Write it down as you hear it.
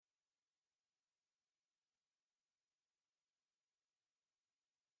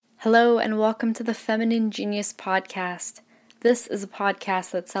Hello and welcome to the Feminine Genius Podcast. This is a podcast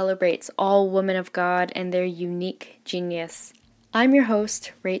that celebrates all women of God and their unique genius. I'm your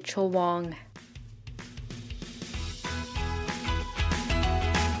host, Rachel Wong.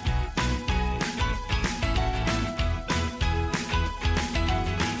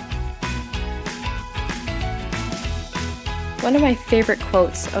 One of my favorite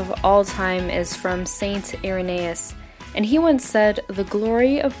quotes of all time is from Saint Irenaeus, and he once said, "The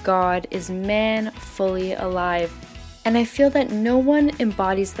glory of God is man fully alive." And I feel that no one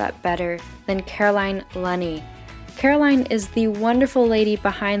embodies that better than Caroline Lunne. Caroline is the wonderful lady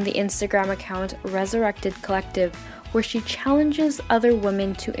behind the Instagram account Resurrected Collective, where she challenges other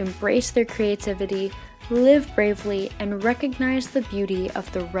women to embrace their creativity, live bravely, and recognize the beauty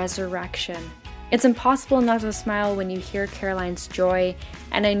of the resurrection. It's impossible not to smile when you hear Caroline's joy,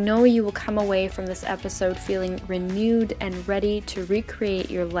 and I know you will come away from this episode feeling renewed and ready to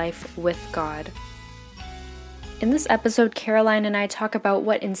recreate your life with God. In this episode, Caroline and I talk about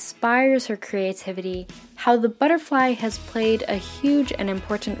what inspires her creativity, how the butterfly has played a huge and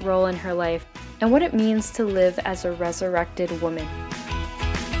important role in her life, and what it means to live as a resurrected woman.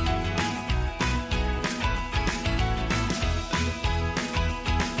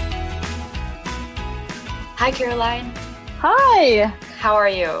 Hi, Caroline. Hi. How are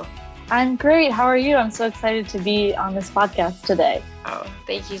you? I'm great. How are you? I'm so excited to be on this podcast today. Oh,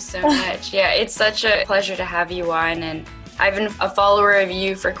 thank you so much. Yeah, it's such a pleasure to have you on, and I've been a follower of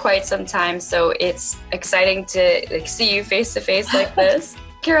you for quite some time, so it's exciting to see you face to face like this.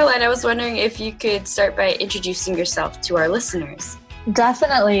 Caroline, I was wondering if you could start by introducing yourself to our listeners.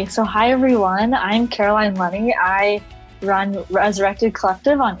 Definitely. So hi, everyone. I'm Caroline Lunne. I run Resurrected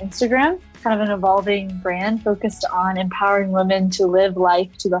Collective on Instagram, kind of an evolving brand focused on empowering women to live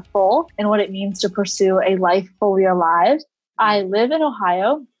life to the full and what it means to pursue a life fully alive. I live in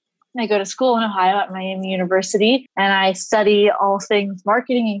Ohio. I go to school in Ohio at Miami University, and I study all things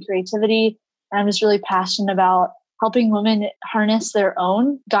marketing and creativity. And I'm just really passionate about helping women harness their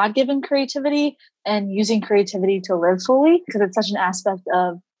own God-given creativity and using creativity to live fully, because it's such an aspect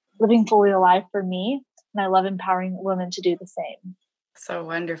of living fully alive for me. And I love empowering women to do the same. So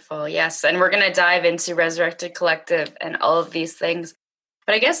wonderful. Yes. And we're going to dive into Resurrected Collective and all of these things.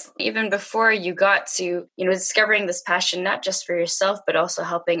 But I guess even before you got to, discovering this passion, not just for yourself, but also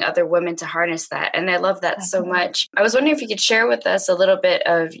helping other women to harness that. And I love that so much. I was wondering if you could share with us a little bit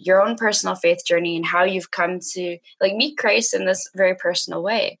of your own personal faith journey and how you've come to meet Christ in this very personal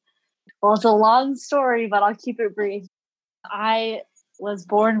way. Well, it's a long story, but I'll keep it brief. I was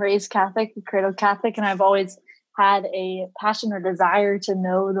born, raised Catholic, cradle Catholic, and I've always had a passion or desire to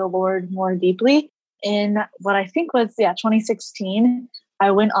know the Lord more deeply. In what I think was, 2016,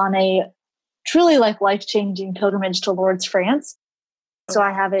 I went on a truly life-changing pilgrimage to Lourdes, France. So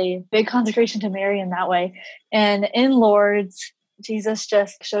I have a big consecration to Mary in that way. And in Lourdes, Jesus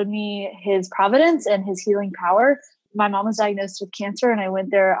just showed me his providence and his healing power. My mom was diagnosed with cancer, and I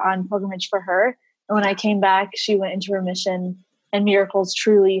went there on pilgrimage for her. And when I came back, she went into remission, and miracles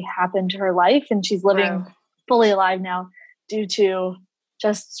truly happened to her life. And she's living fully alive now due to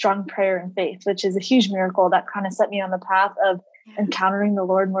just strong prayer and faith, which is a huge miracle that kind of set me on the path of encountering the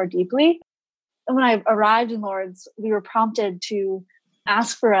Lord more deeply. And when I arrived in Lourdes, we were prompted to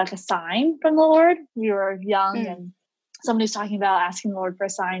ask for a sign from the Lord. We were young and somebody was talking about asking the Lord for a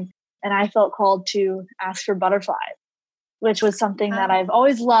sign. And I felt called to ask for butterflies, which was something that I've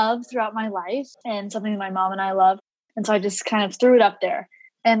always loved throughout my life and something that my mom and I love. And so I just kind of threw it up there.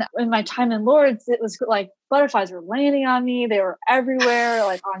 And in my time in Lourdes, it was like butterflies were landing on me. They were everywhere,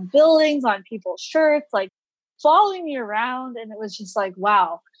 on buildings, on people's shirts, following me around. And it was just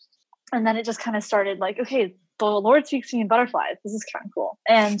wow. And then it just kind of started okay, the Lord speaks to me in butterflies. This is kind of cool.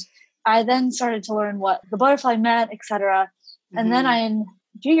 And I then started to learn what the butterfly meant, etc. And then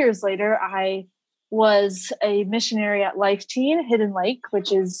a few years later, I was a missionary at Life Teen Hidden Lake,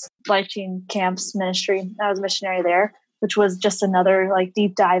 which is Life Teen Camp's ministry. I was a missionary there, which was just another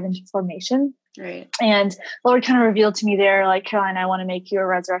deep dive into formation. Right. And the Lord kind of revealed to me there, Caroline, I want to make you a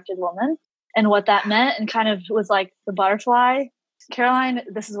resurrected woman. And what that meant, and kind of was the butterfly. Caroline,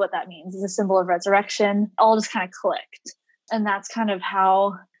 this is what that means. It's a symbol of resurrection. All just kind of clicked. And that's kind of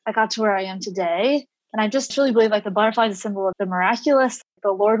how I got to where I am today. And I just truly believe the butterfly is a symbol of the miraculous.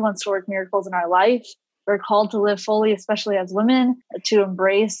 The Lord wants to work miracles in our life. We're called to live fully, especially as women, to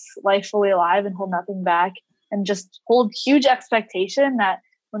embrace life fully alive and hold nothing back. And just hold huge expectation that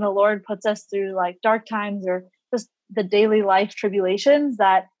when the Lord puts us through dark times or just the daily life tribulations,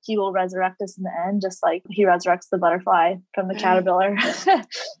 that he will resurrect us in the end, just like he resurrects the butterfly from the caterpillar.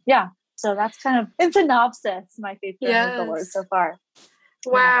 Yeah. So that's kind of, in synopsis, my faith journey with the Lord so far.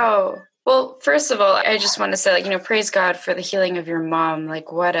 Wow. Well, first of all, I just want to say, praise God for the healing of your mom.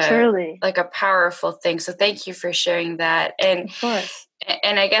 Like, what Truly. a powerful thing. So thank you for sharing that. Of course.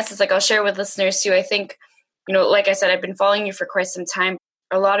 And I guess it's like, I'll share with listeners too. I think, like I said, I've been following you for quite some time.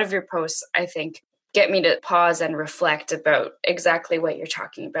 A lot of your posts, I think, get me to pause and reflect about exactly what you're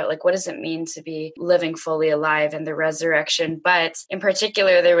talking about. Like, what does it mean to be living fully alive and the resurrection? But in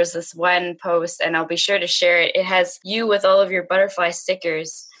particular, there was this one post, and I'll be sure to share it. It has you with all of your butterfly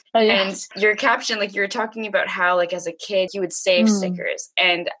stickers. Oh, yeah. And your caption, like you were talking about how, like as a kid, you would save stickers.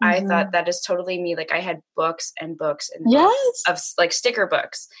 And I thought that is totally me. Like I had books and books and books of like sticker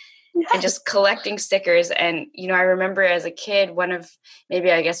books. Yes. And just collecting stickers. And, I remember as a kid, one of maybe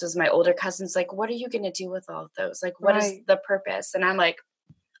I guess was my older cousins, like, what are you going to do with all of those? Like, what is the purpose? And I'm like,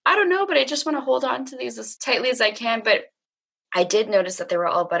 I don't know, but I just want to hold on to these as tightly as I can. But I did notice that they were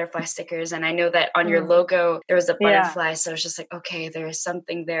all butterfly stickers. And I know that on your logo, there was a butterfly. Yeah. So I was just like, okay, there is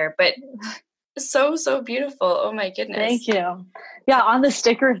something there. But so, so beautiful. Oh, my goodness. Thank you. Yeah, on the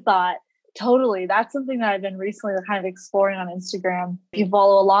sticker thought. Totally. That's something that I've been recently kind of exploring on Instagram. If you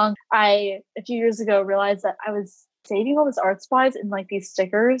follow along, a few years ago, realized that I was saving all this art supplies in like these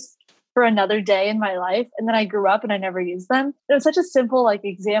stickers for another day in my life. And then I grew up and I never used them. It was such a simple like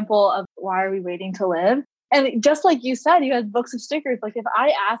example of why are we waiting to live? And just like you said, you had books of stickers. Like if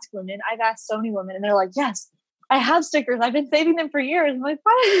I ask women, I've asked so many women and they're like, yes, I have stickers. I've been saving them for years. I'm like,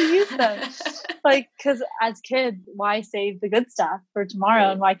 why don't you use them? Like, because as kids, why save the good stuff for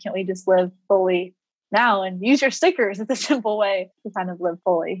tomorrow? And why can't we just live fully now and use your stickers? It's a simple way to kind of live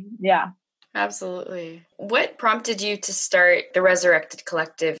fully. Yeah. Absolutely. What prompted you to start the Resurrected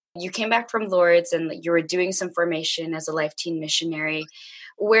Collective? You came back from Lourdes and you were doing some formation as a Life Teen missionary.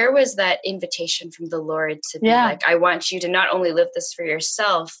 Where was that invitation from the Lord to be like, I want you to not only live this for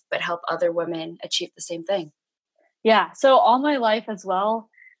yourself, but help other women achieve the same thing? Yeah. So all my life as well,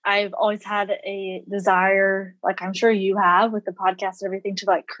 I've always had a desire, like I'm sure you have with the podcast and everything, to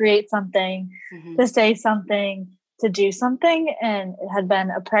like create something, to say something, to do something. And it had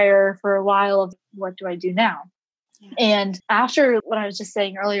been a prayer for a while of what do I do now? Yeah. And after what I was just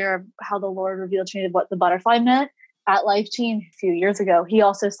saying earlier, how the Lord revealed to me what the butterfly meant at Life Teen a few years ago, he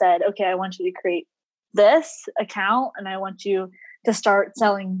also said, okay, I want you to create this account and I want you to start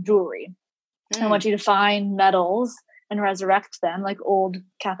selling jewelry. I want you to find medals and resurrect them, like old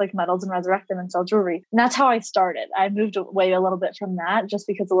Catholic medals, and resurrect them and sell jewelry. And that's how I started. I moved away a little bit from that just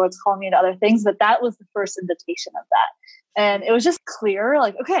because the Lord's calling me into other things, but that was the first invitation of that. And it was just clear,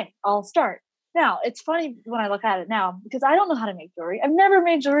 like, okay, I'll start. Now, it's funny when I look at it now, because I don't know how to make jewelry. I've never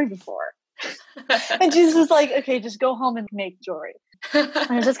made jewelry before. And Jesus was like, okay, just go home and make jewelry.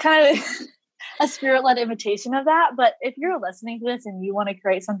 And it's just kind of a spirit-led invitation of that. But if you're listening to this and you want to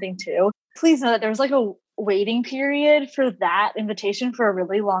create something too, please know that there's like a waiting period for that invitation for a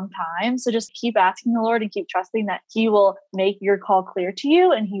really long time. So just keep asking the Lord and keep trusting that he will make your call clear to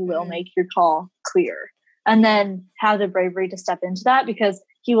you and he will make your call clear. And then have the bravery to step into that because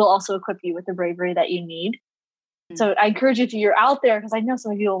he will also equip you with the bravery that you need. So I encourage you, if you're out there, because I know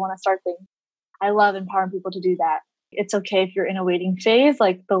some of you will want to start things. I love empowering people to do that. It's okay if you're in a waiting phase,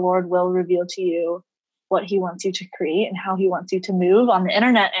 like the Lord will reveal to you what he wants you to create and how he wants you to move on the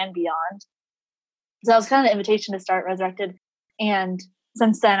internet and beyond. So that was kind of the invitation to start Resurrected. And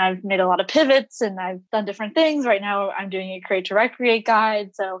since then, I've made a lot of pivots and I've done different things. Right now, I'm doing a Create to Recreate guide.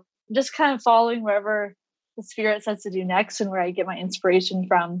 So I'm just kind of following wherever the Spirit says to do next and where I get my inspiration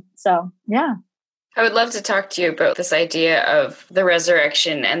from. So, yeah. I would love to talk to you about this idea of the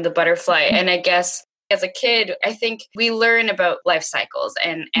resurrection and the butterfly. And I guess as a kid, I think we learn about life cycles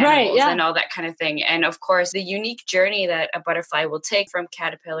and animals and all that kind of thing. And of course, the unique journey that a butterfly will take from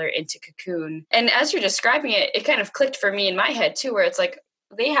caterpillar into cocoon. And as you're describing it, it kind of clicked for me in my head too, where it's like,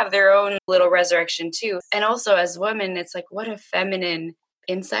 they have their own little resurrection too. And also as women, it's like, what a feminine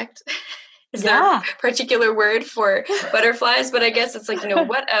insect. Is there a particular word for butterflies? But I guess it's like,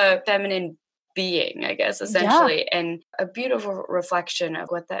 what a feminine being, I guess, essentially. And a beautiful reflection of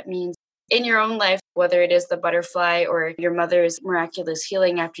what that means in your own life, whether it is the butterfly or your mother's miraculous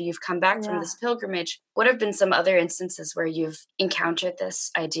healing after you've come back from this pilgrimage. What have been some other instances where you've encountered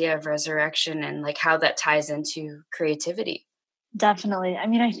this idea of resurrection and like how that ties into creativity? Definitely. I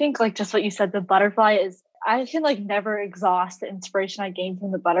mean, I think like just what you said, the butterfly is, I can like never exhaust the inspiration I gained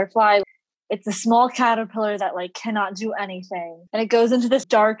from the butterfly. It's a small caterpillar that like cannot do anything. And it goes into this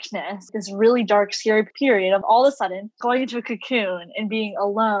darkness, this really dark, scary period of all of a sudden going into a cocoon and being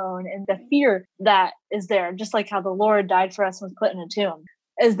alone and the fear that is there, just like how the Lord died for us and was put in a tomb,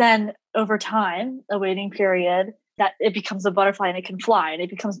 is then over time, a waiting period that it becomes a butterfly and it can fly and it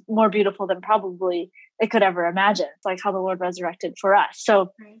becomes more beautiful than probably it could ever imagine. It's like how the Lord resurrected for us.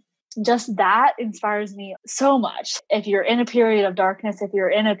 So just that inspires me so much. If you're in a period of darkness, if you're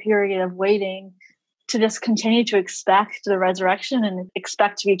in a period of waiting, to just continue to expect the resurrection and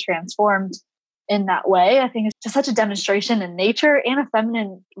expect to be transformed in that way, I think it's just such a demonstration in nature and a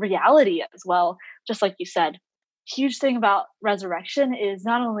feminine reality as well. Just like you said, huge thing about resurrection is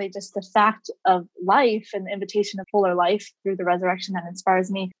not only just the fact of life and the invitation to fuller life through the resurrection that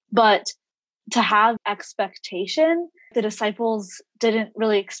inspires me, but to have expectation. The disciples didn't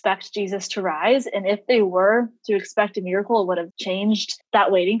really expect Jesus to rise. And if they were to expect a miracle, it would have changed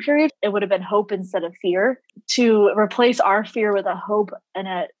that waiting period. It would have been hope instead of fear. To replace our fear with a hope and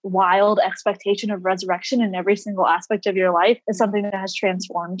a wild expectation of resurrection in every single aspect of your life is something that has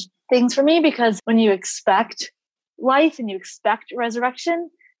transformed things for me, because when you expect life and you expect resurrection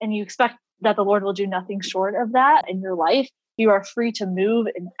and you expect that the Lord will do nothing short of that in your life, you are free to move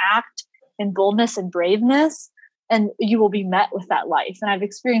and act in boldness and braveness, and you will be met with that life. And I've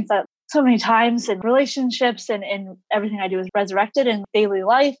experienced that so many times in relationships and in everything I do is Resurrected, in daily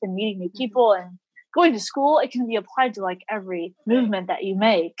life and meeting new people and going to school. It can be applied to like every movement that you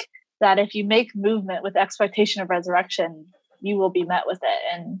make, that if you make movement with expectation of resurrection, you will be met with it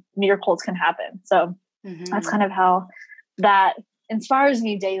and miracles can happen. So that's kind of how that inspires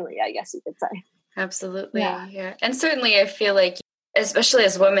me daily, I guess you could say. Absolutely. Yeah. And certainly I feel like, especially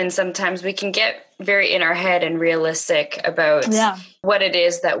as women, sometimes we can get very in our head and realistic about what it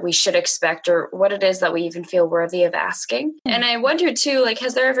is that we should expect or what it is that we even feel worthy of asking. And I wonder too, like,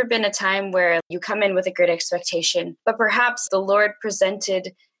 has there ever been a time where you come in with a great expectation, but perhaps the Lord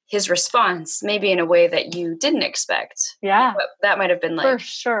presented his response maybe in a way that you didn't expect? Yeah. What that might have been like. For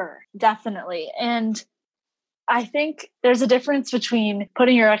sure. Definitely. And I think there's a difference between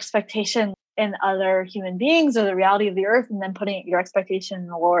putting your expectation in other human beings or the reality of the earth and then putting your expectation in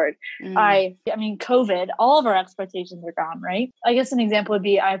the Lord. I mean, COVID, all of our expectations are gone, right? I guess an example would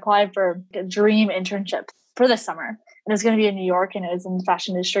be I applied for a dream internship for this summer, and it was going to be in New York, and it was in the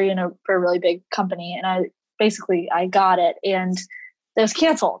fashion industry and for a really big company. And I got it, and it was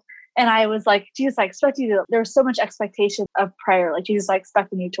canceled. And I was like, Jesus, I expect you to, there was so much expectation of prayer. Like, Jesus, I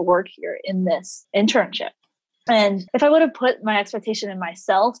expected you to work here in this internship. And if I would have put my expectation in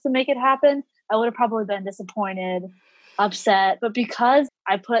myself to make it happen, I would have probably been disappointed, upset. But because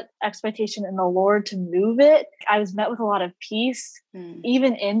I put expectation in the Lord to move it, I was met with a lot of peace,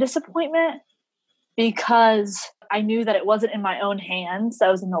 even in disappointment, because I knew that it wasn't in my own hands, that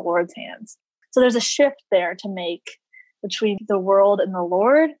was in the Lord's hands. So there's a shift there to make between the world and the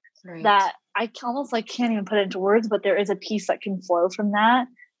Lord that I almost like can't even put into words, but there is a peace that can flow from that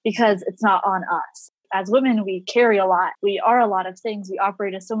because it's not on us. As women, we carry a lot. We are a lot of things. We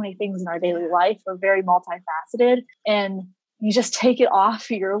operate as so many things in our daily life. We're very multifaceted. And you just take it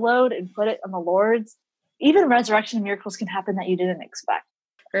off your load and put it on the Lord's. Even resurrection miracles can happen that you didn't expect.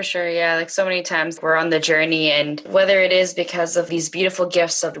 For sure. Yeah. Like so many times we're on the journey, and whether it is because of these beautiful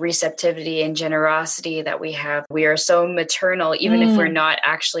gifts of receptivity and generosity that we have, we are so maternal, even if we're not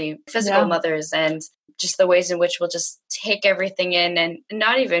actually physical mothers, and just the ways in which we'll just take everything in and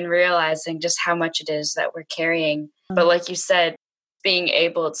not even realizing just how much it is that we're carrying. But like you said, being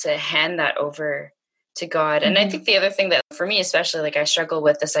able to hand that over to God. And I think the other thing that for me, especially, like I struggle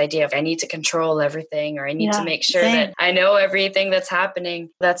with this idea of I need to control everything, or I need to make sure that I know everything that's happening.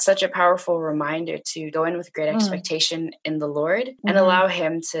 That's such a powerful reminder to go in with great expectation in the Lord and allow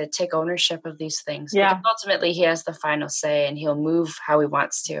him to take ownership of these things. Because ultimately he has the final say and he'll move how he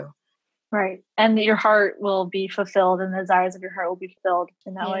wants to. Right. And your heart will be fulfilled and the desires of your heart will be fulfilled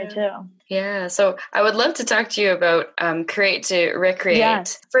in that way too. Yeah. So I would love to talk to you about Create to Recreate.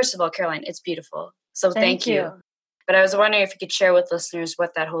 Yes. First of all, Caroline, it's beautiful. So thank you. But I was wondering if you could share with listeners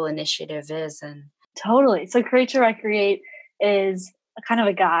what that whole initiative is. And totally. So Create to Recreate is a kind of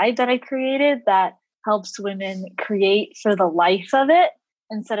a guide that I created that helps women create for the life of it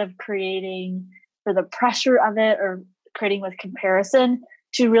instead of creating for the pressure of it or creating with comparison,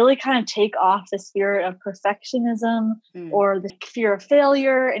 to really kind of take off the spirit of perfectionism or the fear of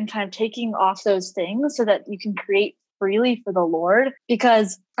failure and kind of taking off those things so that you can create freely for the Lord.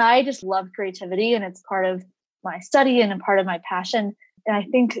 Because I just love creativity and it's part of my study and a part of my passion. And I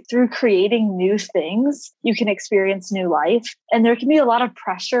think through creating new things, you can experience new life. And there can be a lot of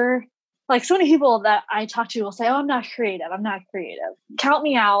pressure. Like so many people that I talk to will say, oh, I'm not creative. Count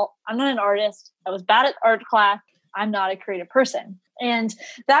me out. I'm not an artist. I was bad at art class. I'm not a creative person. And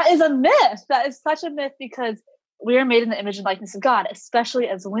that is a myth. That is such a myth because we are made in the image and likeness of God, especially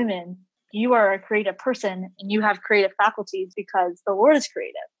as women. You are a creative person and you have creative faculties because the Lord is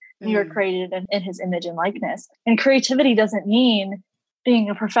creative. You were created in his image and likeness. And creativity doesn't mean being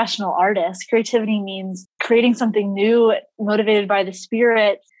a professional artist. Creativity means creating something new, motivated by the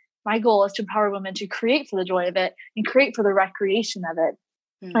Spirit. My goal is to empower women to create for the joy of it and create for the recreation of it.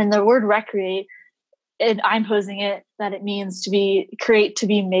 And the word recreate, I'm posing it that it means to create to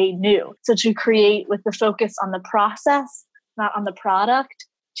be made new. So to create with the focus on the process, not on the product,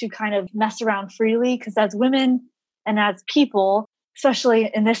 to kind of mess around freely. Because as women and as people, especially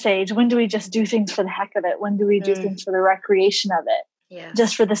in this age, when do we just do things for the heck of it? When do we do things for the recreation of it? Yes.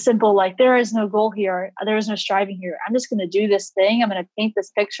 Just for the simple, like, there is no goal here. There is no striving here. I'm just going to do this thing. I'm going to paint this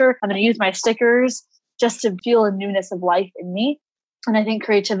picture. I'm going to use my stickers just to feel a newness of life in me. And I think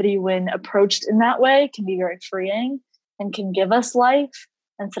creativity, when approached in that way, can be very freeing and can give us life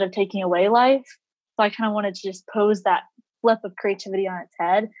instead of taking away life. So I kind of wanted to just pose that flip of creativity on its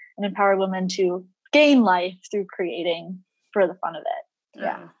head and empower women to gain life through creating for the fun of it.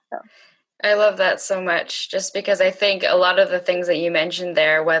 Yeah. So. I love that so much, just because I think a lot of the things that you mentioned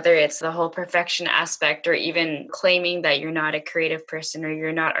there, whether it's the whole perfection aspect or even claiming that you're not a creative person or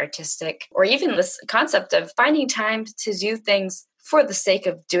you're not artistic, or even this concept of finding time to do things for the sake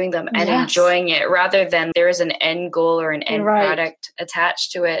of doing them and enjoying it, rather than there is an end goal or an end product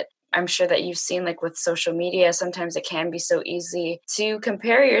attached to it. I'm sure that you've seen, like with social media, sometimes it can be so easy to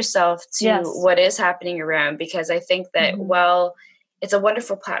compare yourself to what is happening around, because I think that while it's a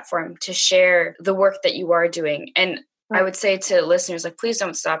wonderful platform to share the work that you are doing. And I would say to listeners, like, please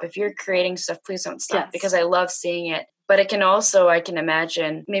don't stop. If you're creating stuff, please don't stop, because I love seeing it. But it can also, I can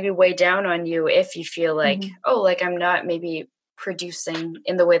imagine, maybe weigh down on you if you feel like, oh, like I'm not maybe producing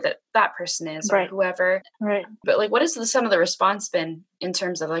in the way that that person is or whoever. Right. But like, what has some of the response been in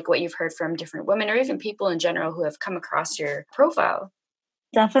terms of like what you've heard from different women or even people in general who have come across your profile?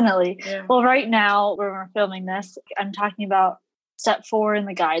 Definitely. Yeah. Well, right now when we're filming this, I'm talking about step 4 in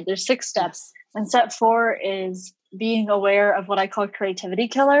the guide. There's 6 steps. And step 4 is being aware of what I call creativity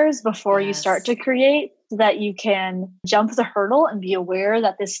killers before you start to create, so that you can jump the hurdle and be aware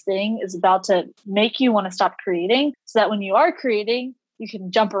that this thing is about to make you want to stop creating, so that when you are creating, you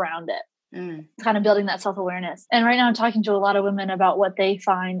can jump around it. Kind of building that self-awareness. And right now I'm talking to a lot of women about what they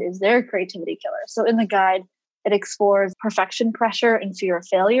find is their creativity killer. So in the guide, it explores perfection pressure and fear of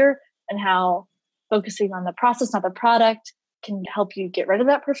failure, and how focusing on the process, not the product, can help you get rid of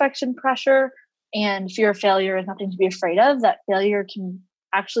that perfection pressure. And fear of failure is nothing to be afraid of. That failure can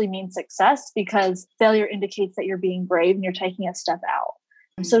actually mean success, because failure indicates that you're being brave and you're taking a step out.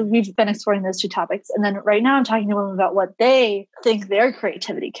 So we've been exploring those 2 topics. And then right now I'm talking to women about what they think their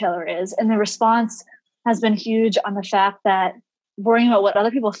creativity killer is. And the response has been huge on the fact that worrying about what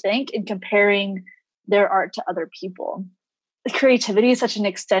other people think and comparing their art to other people. Creativity is such an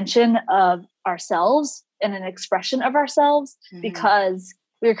extension of ourselves and an expression of ourselves, because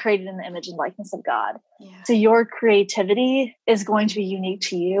we are created in the image and likeness of God. So your creativity is going to be unique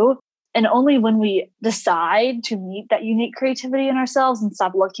to you. And only when we decide to meet that unique creativity in ourselves and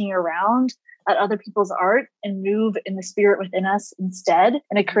stop looking around at other people's art and move in the Spirit within us instead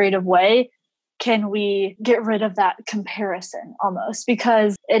in a creative way, can we get rid of that comparison almost.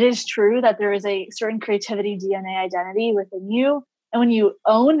 Because it is true that there is a certain creativity DNA identity within you. And when you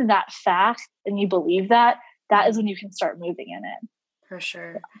own that fact and you believe that, that is when you can start moving in it. For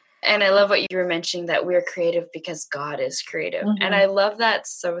sure. And I love what you were mentioning, that we're creative because God is creative. And I love that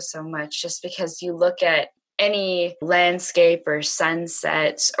so much, just because you look at any landscape or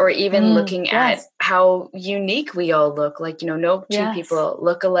sunset, or even looking at how unique we all look, like, no 2 people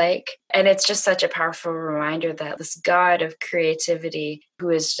look alike. And it's just such a powerful reminder that this God of creativity, who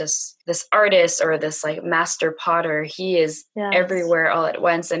is just this artist or this like master potter, he is everywhere all at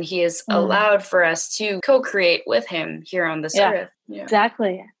once. And he is allowed for us to co-create with him here on this earth. Yeah.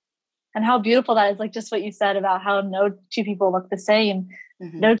 Exactly. And how beautiful that is, like just what you said about how no 2 people look the same.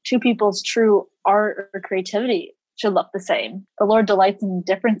 No 2 people's true art or creativity should look the same. The Lord delights in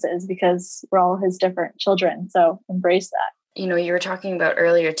differences because we're all his different children. So embrace that. You were talking about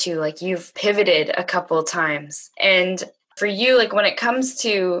earlier too, like you've pivoted a couple of times. And for you, like when it comes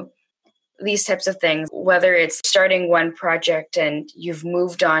to these types of things, whether it's starting one project and you've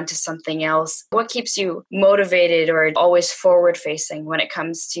moved on to something else, what keeps you motivated or always forward facing when it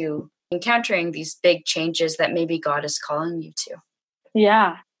comes to encountering these big changes that maybe God is calling you to?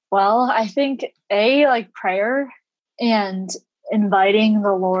 Yeah. Well, I think like prayer and inviting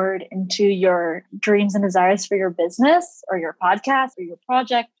the Lord into your dreams and desires for your business or your podcast or your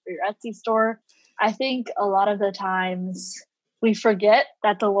project or your Etsy store. I think a lot of the times we forget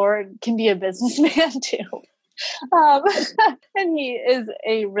that the Lord can be a businessman too. And he is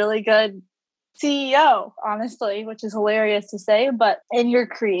a really good CEO, honestly, which is hilarious to say. But in your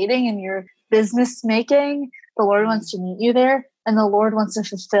creating and your business making, the Lord wants to meet you there, and the Lord wants to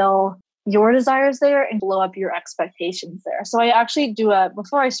fulfill your desires there and blow up your expectations there. So I actually do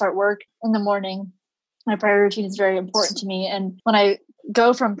before I start work in the morning, my prayer routine is very important to me. And when I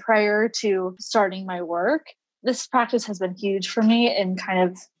go from prayer to starting my work, this practice has been huge for me in kind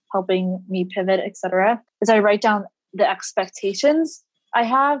of helping me pivot, etc. Is I write down the expectations I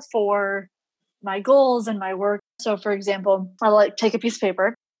have for my goals and my work. So for example, I'll take a piece of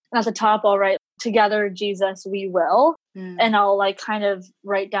paper and at the top I'll write, "Together, Jesus, we will." And I'll kind of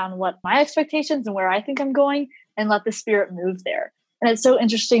write down what my expectations and where I think I'm going and let the Spirit move there. And it's so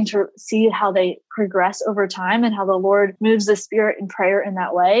interesting to see how they progress over time and how the Lord moves the Spirit in prayer in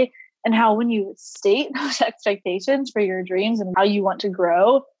that way. And how when you state those expectations for your dreams and how you want to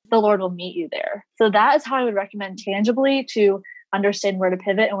grow, the Lord will meet you there. So that is how I would recommend tangibly to understand where to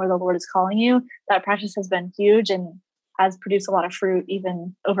pivot and where the Lord is calling you. That practice has been huge and has produced a lot of fruit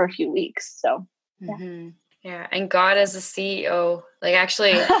even over a few weeks. So, yeah. Mm-hmm. Yeah. And God as a CEO,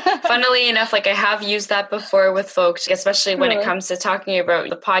 actually, funnily enough, I have used that before with folks, especially when it comes to talking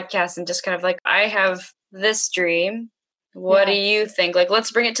about the podcast and just kind of I have this dream. What do you think?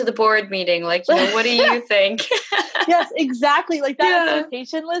 Let's bring it to the board meeting. What do you think? Yes, exactly. That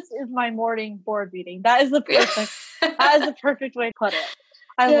expectation list is my morning board meeting. That is the perfect way to put it.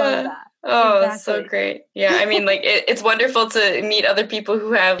 I love that. Oh, exactly. That's so great. Yeah. I mean, it's wonderful to meet other people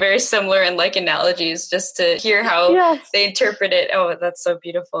who have very similar and analogies just to hear how they interpret it. Oh, that's so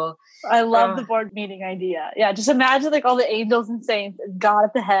beautiful. I love the board meeting idea. Yeah. Just imagine all the angels and saints and God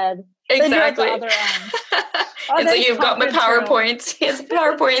at the head. Exactly. Then you're at the other end. It's you've got my PowerPoint. Here's a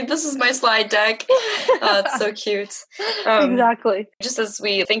PowerPoint. This is my slide deck. Oh, it's so cute. Exactly. Just as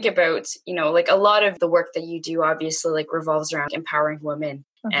we think about, a lot of the work that you do obviously revolves around empowering women.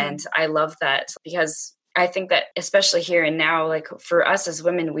 Mm-hmm. And I love that because I think that especially here and now, for us as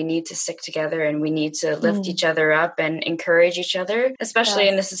women, we need to stick together and we need to lift each other up and encourage each other, especially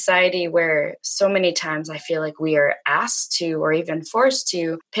in a society where so many times I feel we are asked to or even forced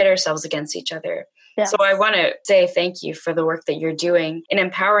to pit ourselves against each other. Yes. So I want to say thank you for the work that you're doing in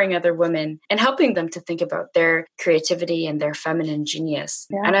empowering other women and helping them to think about their creativity and their feminine genius.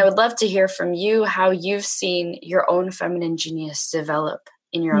 Yeah. And I would love to hear from you how you've seen your own feminine genius develop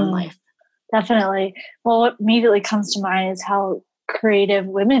in your own life. Definitely. Well, what immediately comes to mind is how creative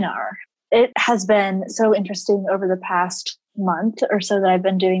women are. It has been so interesting over the past month or so that I've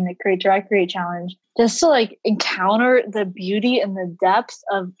been doing the Try Create Challenge, just to encounter the beauty and the depth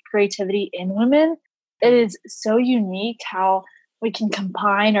of creativity in women. It is so unique how we can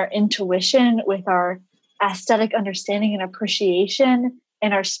combine our intuition with our aesthetic understanding and appreciation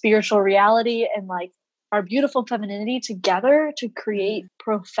and our spiritual reality and our beautiful femininity together to create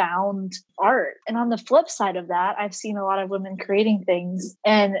profound art. And on the flip side of that, I've seen a lot of women creating things,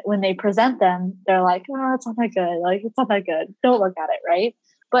 and when they present them, they're like, "Oh, it's not that good. It's not that good. Don't look at it," right?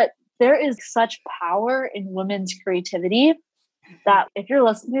 But there is such power in women's creativity that if you're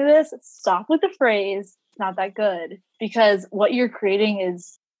listening to this, stop with the phrase, "It's not that good," because what you're creating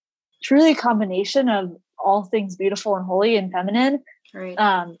is truly a combination of all things beautiful and holy and feminine. Right.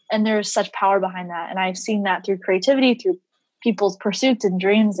 And there's such power behind that. And I've seen that through creativity, through people's pursuits and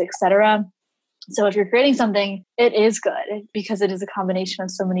dreams, etc. So if you're creating something, it is good because it is a combination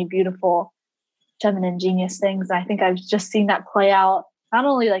of so many beautiful feminine genius things. And I think I've just seen that play out not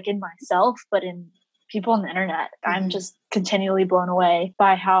only in myself, but in people on the internet. Mm-hmm. I'm just continually blown away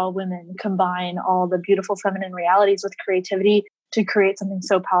by how women combine all the beautiful feminine realities with creativity to create something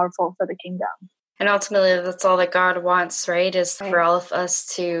so powerful for the kingdom. And ultimately, that's all that God wants, right? Is for all of us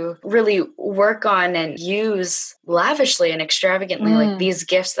to really work on and use lavishly and extravagantly, these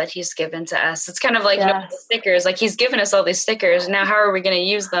gifts that He's given to us. It's kind of the stickers. He's given us all these stickers. Now, how are we going to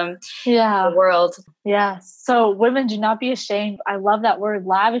use them in the world? Yes. So women, do not be ashamed. I love that word,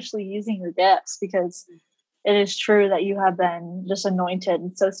 lavishly using your gifts, because it is true that you have been just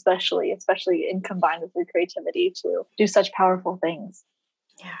anointed so especially in combined with your creativity to do such powerful things.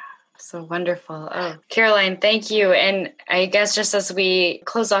 Yeah. So wonderful. Oh, Caroline, thank you. And I guess just as we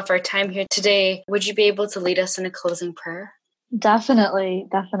close off our time here today, would you be able to lead us in a closing prayer? Definitely.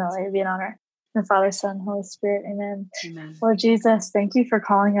 It'd be an honor. In the Father, Son, Holy Spirit. Amen. Amen. Lord Jesus, thank you for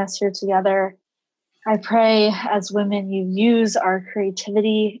calling us here together. I pray as women, you use our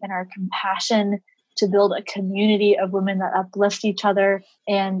creativity and our compassion to build a community of women that uplift each other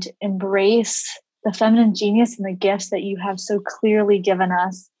and embrace the feminine genius and the gifts that you have so clearly given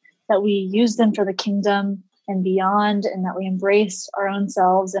us, that we use them for the kingdom and beyond, and that we embrace our own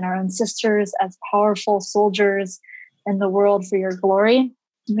selves and our own sisters as powerful soldiers in the world for your glory.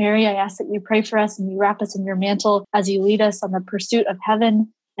 Mary, I ask that you pray for us and you wrap us in your mantle as you lead us on the pursuit of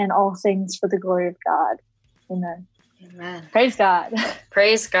heaven and all things for the glory of God. Amen. Amen. Praise God.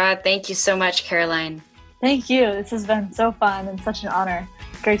 Praise God. Thank you so much, Caroline. Thank you. This has been so fun and such an honor.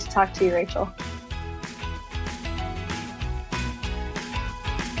 It's great to talk to you, Rachel.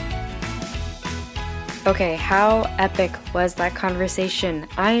 Okay, how epic was that conversation?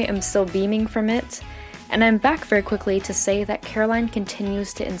 I am still beaming from it, and I'm back very quickly to say that Caroline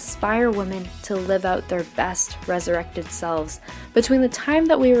continues to inspire women to live out their best resurrected selves. Between the time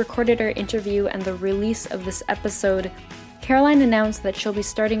that we recorded our interview and the release of this episode, Caroline announced that she'll be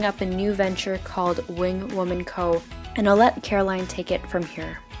starting up a new venture called Wing Woman Co., and I'll let Caroline take it from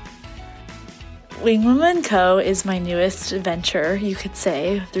here. Wing Woman Co. is my newest venture, you could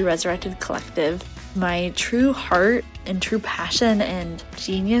say, through Resurrected Collective. My true heart and true passion and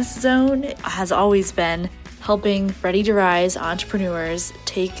genius zone has always been helping Ready to Rise entrepreneurs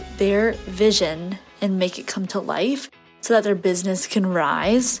take their vision and make it come to life so that their business can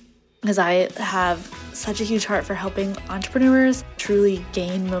rise. Because I have such a huge heart for helping entrepreneurs truly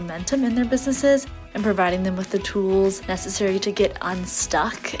gain momentum in their businesses and providing them with the tools necessary to get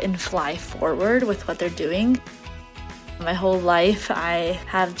unstuck and fly forward with what they're doing. My whole life, I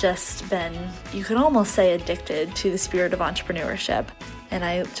have just been, you could almost say, addicted to the spirit of entrepreneurship. And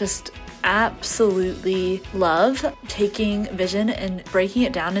I just absolutely love taking vision and breaking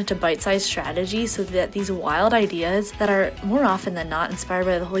it down into bite-sized strategies so that these wild ideas that are more often than not inspired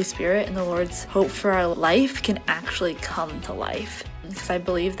by the Holy Spirit and the Lord's hope for our life can actually come to life. Because I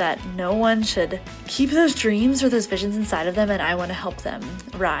believe that no one should keep those dreams or those visions inside of them, and I want to help them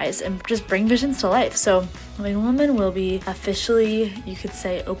rise and just bring visions to life. So Wing Woman will be officially, you could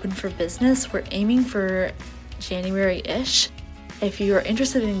say, open for business. We're aiming for January-ish. If you are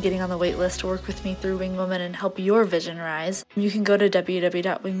interested in getting on the wait list to work with me through Wing Woman and help your vision rise, you can go to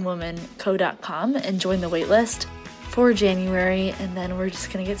www.wingwomanco.com and join the wait list for January, and then we're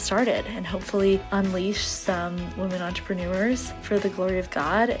just going to get started and hopefully unleash some women entrepreneurs for the glory of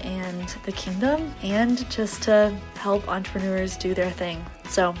God and the kingdom, and just to help entrepreneurs do their thing.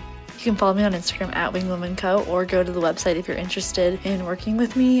 So you can follow me on Instagram at wingwomanco, or go to the website if you're interested in working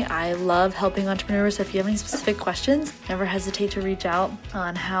with me. I love helping entrepreneurs. If you have any specific questions, never hesitate to reach out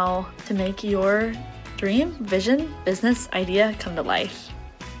on how to make your dream, vision, business idea come to life.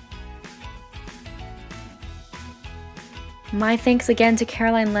 My thanks again to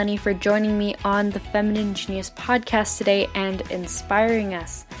Caroline Lunne for joining me on the Feminine Genius podcast today and inspiring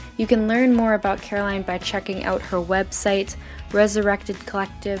us. You can learn more about Caroline by checking out her website,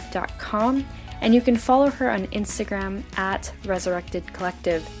 resurrectedcollective.com, and you can follow her on Instagram at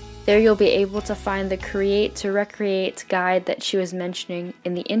resurrectedcollective. There you'll be able to find the Create to Recreate guide that she was mentioning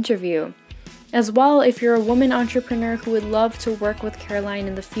in the interview. As well, if you're a woman entrepreneur who would love to work with Caroline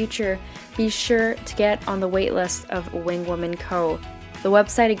in the future, be sure to get on the waitlist of Wing Woman Co. The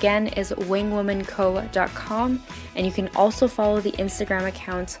website again is wingwomanco.com, and you can also follow the Instagram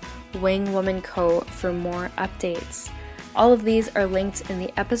account Wing Woman Co for more updates. All of these are linked in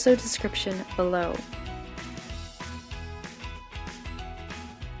the episode description below.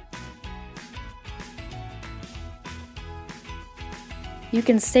 You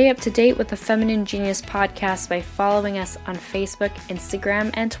can stay up to date with the Feminine Genius podcast by following us on Facebook,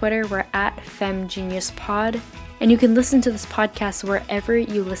 Instagram, and Twitter. We're at FemGeniusPod. And you can listen to this podcast wherever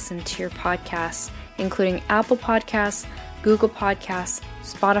you listen to your podcasts, including Apple Podcasts, Google Podcasts,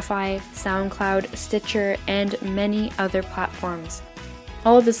 Spotify, SoundCloud, Stitcher, and many other platforms.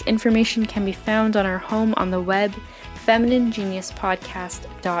 All of this information can be found on our home on the web,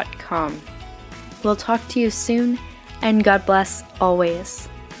 femininegeniuspodcast.com. We'll talk to you soon, and God bless always.